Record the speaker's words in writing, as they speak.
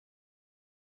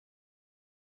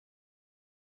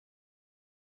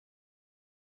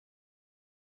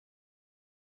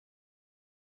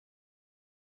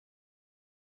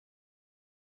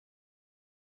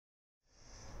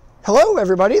Hello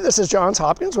everybody, this is Johns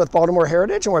Hopkins with Baltimore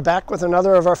Heritage, and we're back with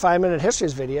another of our 5-minute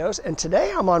Histories videos. And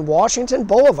today I'm on Washington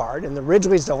Boulevard in the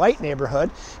Ridgely's Delight neighborhood,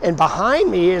 and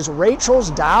behind me is Rachel's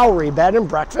Dowry Bed and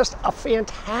Breakfast, a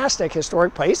fantastic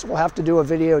historic place. We'll have to do a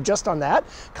video just on that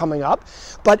coming up.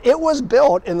 But it was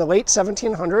built in the late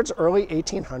 1700s, early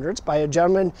 1800s by a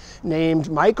gentleman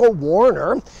named Michael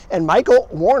Warner, and Michael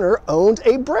Warner owned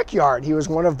a brickyard. He was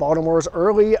one of Baltimore's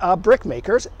early brick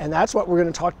makers, and that's what we're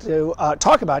going to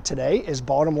talk about today is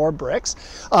Baltimore bricks.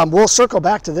 We'll circle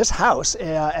back to this house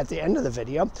at the end of the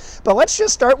video, but let's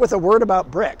just start with a word about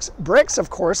bricks. Bricks, of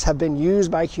course, have been used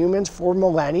by humans for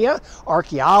millennia.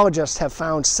 Archaeologists have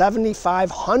found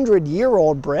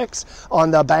 7,500-year-old bricks on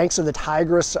the banks of the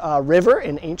Tigris River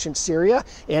in ancient Syria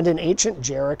and in ancient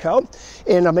Jericho.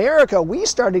 In America, we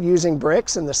started using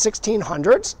bricks in the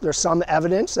 1600s. There's some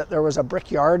evidence that there was a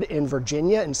brickyard in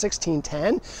Virginia in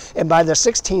 1610, and by the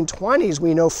 1620s,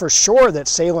 we know for sure that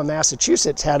Salem,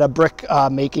 Massachusetts had a brick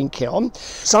making kiln.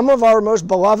 Some of our most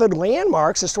beloved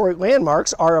landmarks, historic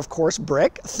landmarks, are of course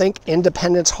brick. Think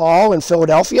Independence Hall in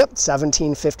Philadelphia,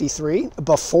 1753.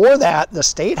 Before that, the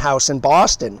State House in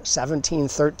Boston,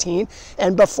 1713.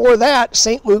 And before that,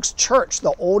 St. Luke's Church,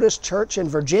 the oldest church in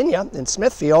Virginia, in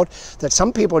Smithfield, that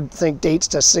some people think dates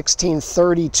to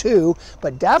 1632,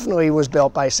 but definitely was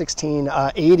built by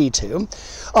 1682.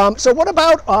 So what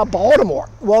about Baltimore?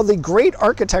 Well, the great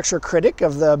architecture critic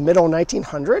of the middle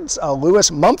 1900s, Lewis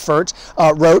Mumford,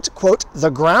 wrote, quote, "The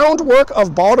groundwork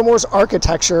of Baltimore's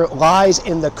architecture lies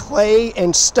in the clay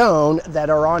and stone that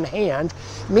are on hand,"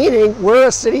 meaning we're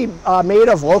a city made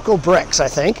of local bricks, I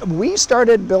think. We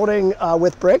started building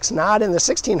with bricks not in the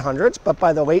 1600s, but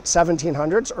by the late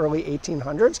 1700s, early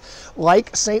 1800s.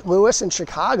 Like St. Louis and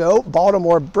Chicago,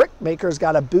 Baltimore brick makers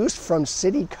got a boost from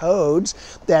city codes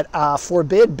that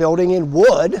forbid building in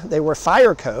wood. They were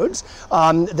fire codes.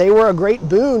 They were a great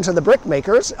boon to the brick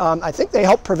makers. I think they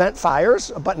helped prevent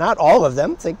fires, but not all of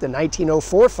them. Think the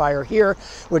 1904 fire here,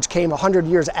 which came 100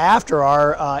 years after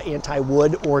our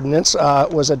anti-wood ordinance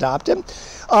was adopted.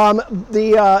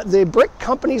 The brick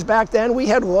companies back then, we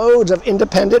had loads of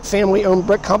independent family-owned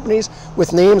brick companies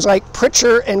with names like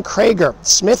Pritchard and Krager,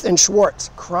 Smith and Schwartz,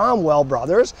 Cromwell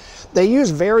Brothers. They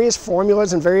used various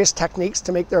formulas and various techniques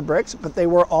to make their bricks, but they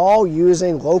were all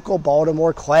using local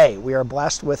Baltimore clay. We are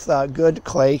blessed with good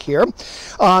clay here,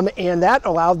 and that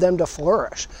allowed them to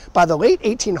flourish. By the late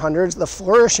 1800s, the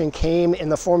flourishing came in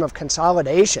the form of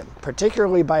consolidation,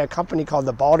 particularly by a company called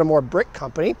the Baltimore Brick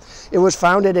Company. It was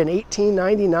founded in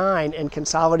 1899 and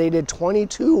consolidated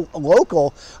 22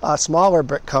 local smaller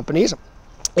brick companies.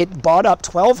 It bought up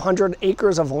 1,200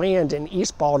 acres of land in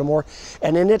East Baltimore,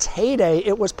 and in its heyday,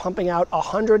 it was pumping out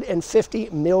 150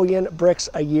 million bricks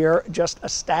a year, just a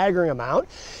staggering amount.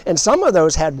 And some of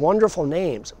those had wonderful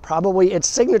names. Probably its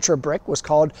signature brick was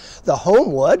called the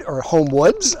Homewood, or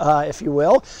Homewoods, if you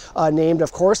will, named,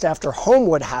 of course, after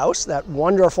Homewood House, that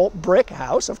wonderful brick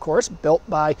house, of course, built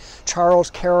by Charles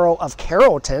Carroll of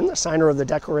Carrollton, the signer of the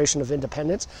Declaration of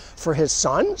Independence, for his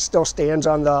son. Still stands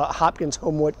on the Hopkins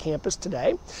Homewood campus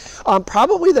today.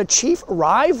 Probably the chief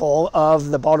rival of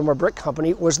the Baltimore Brick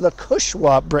Company was the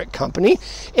Cushwa Brick Company.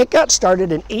 It got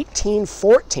started in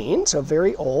 1814, so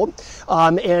very old,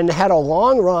 and had a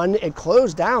long run. It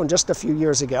closed down just a few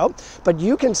years ago, but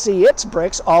you can see its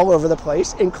bricks all over the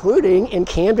place, including in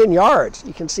Camden Yards.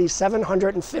 You can see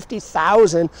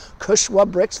 750,000 Cushwa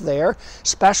bricks there.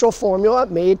 Special formula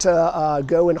made to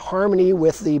go in harmony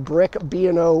with the brick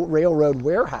B&O Railroad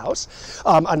warehouse.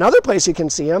 Another place you can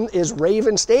see them is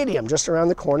Raven Stadium, just around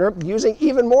the corner, using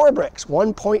even more bricks,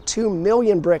 1.2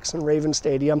 million bricks in Raven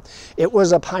Stadium. It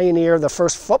was a pioneer, the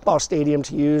first football stadium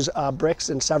to use bricks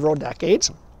in several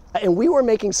decades. And we were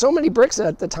making so many bricks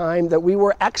at the time that we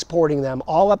were exporting them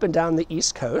all up and down the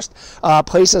East Coast.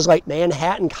 Places like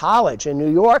Manhattan College in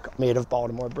New York, made of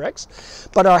Baltimore bricks.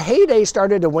 But our heyday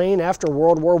started to wane after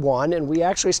World War I, and we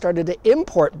actually started to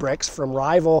import bricks from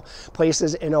rival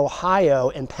places in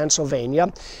Ohio and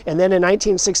Pennsylvania. And then in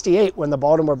 1968, when the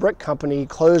Baltimore Brick Company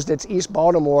closed its East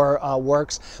Baltimore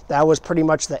works, that was pretty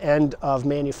much the end of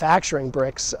manufacturing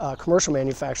bricks, commercial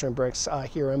manufacturing bricks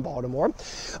here in Baltimore.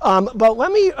 But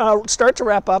let me start to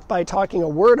wrap up by talking a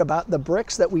word about the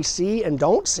bricks that we see and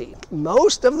don't see.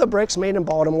 Most of the bricks made in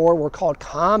Baltimore were called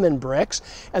common bricks,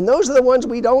 and those are the ones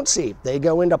we don't see. They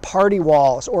go into party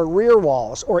walls or rear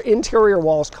walls or interior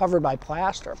walls covered by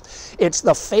plaster. It's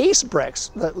the face bricks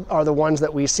that are the ones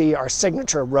that we see, our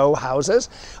signature row houses.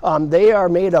 They are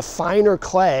made of finer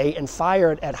clay and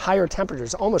fired at higher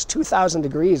temperatures, almost 2,000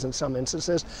 degrees in some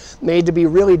instances, made to be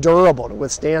really durable to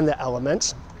withstand the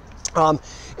elements.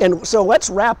 And so let's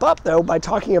wrap up though by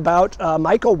talking about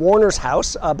Michael Warner's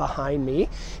house behind me.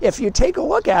 If you take a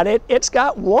look at it, it's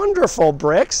got wonderful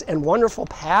bricks and wonderful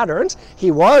patterns.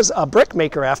 He was a brick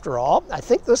maker after all. I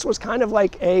think this was kind of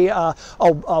like a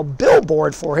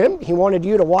billboard for him. He wanted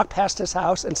you to walk past his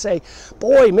house and say,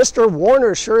 boy, Mr.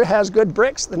 Warner sure has good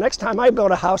bricks. The next time I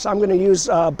build a house, I'm going to use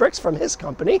bricks from his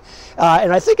company.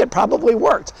 And I think it probably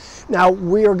worked. Now,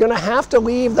 we are going to have to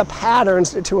leave the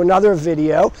patterns to another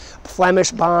video.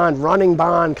 Flemish bond, running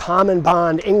bond, common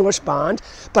bond, English bond.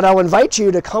 But I'll invite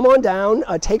you to come on down,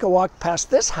 take a walk past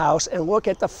this house and look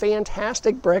at the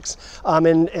fantastic bricks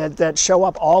that show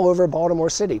up all over Baltimore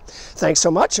City. Thanks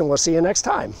so much, and we'll see you next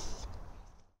time.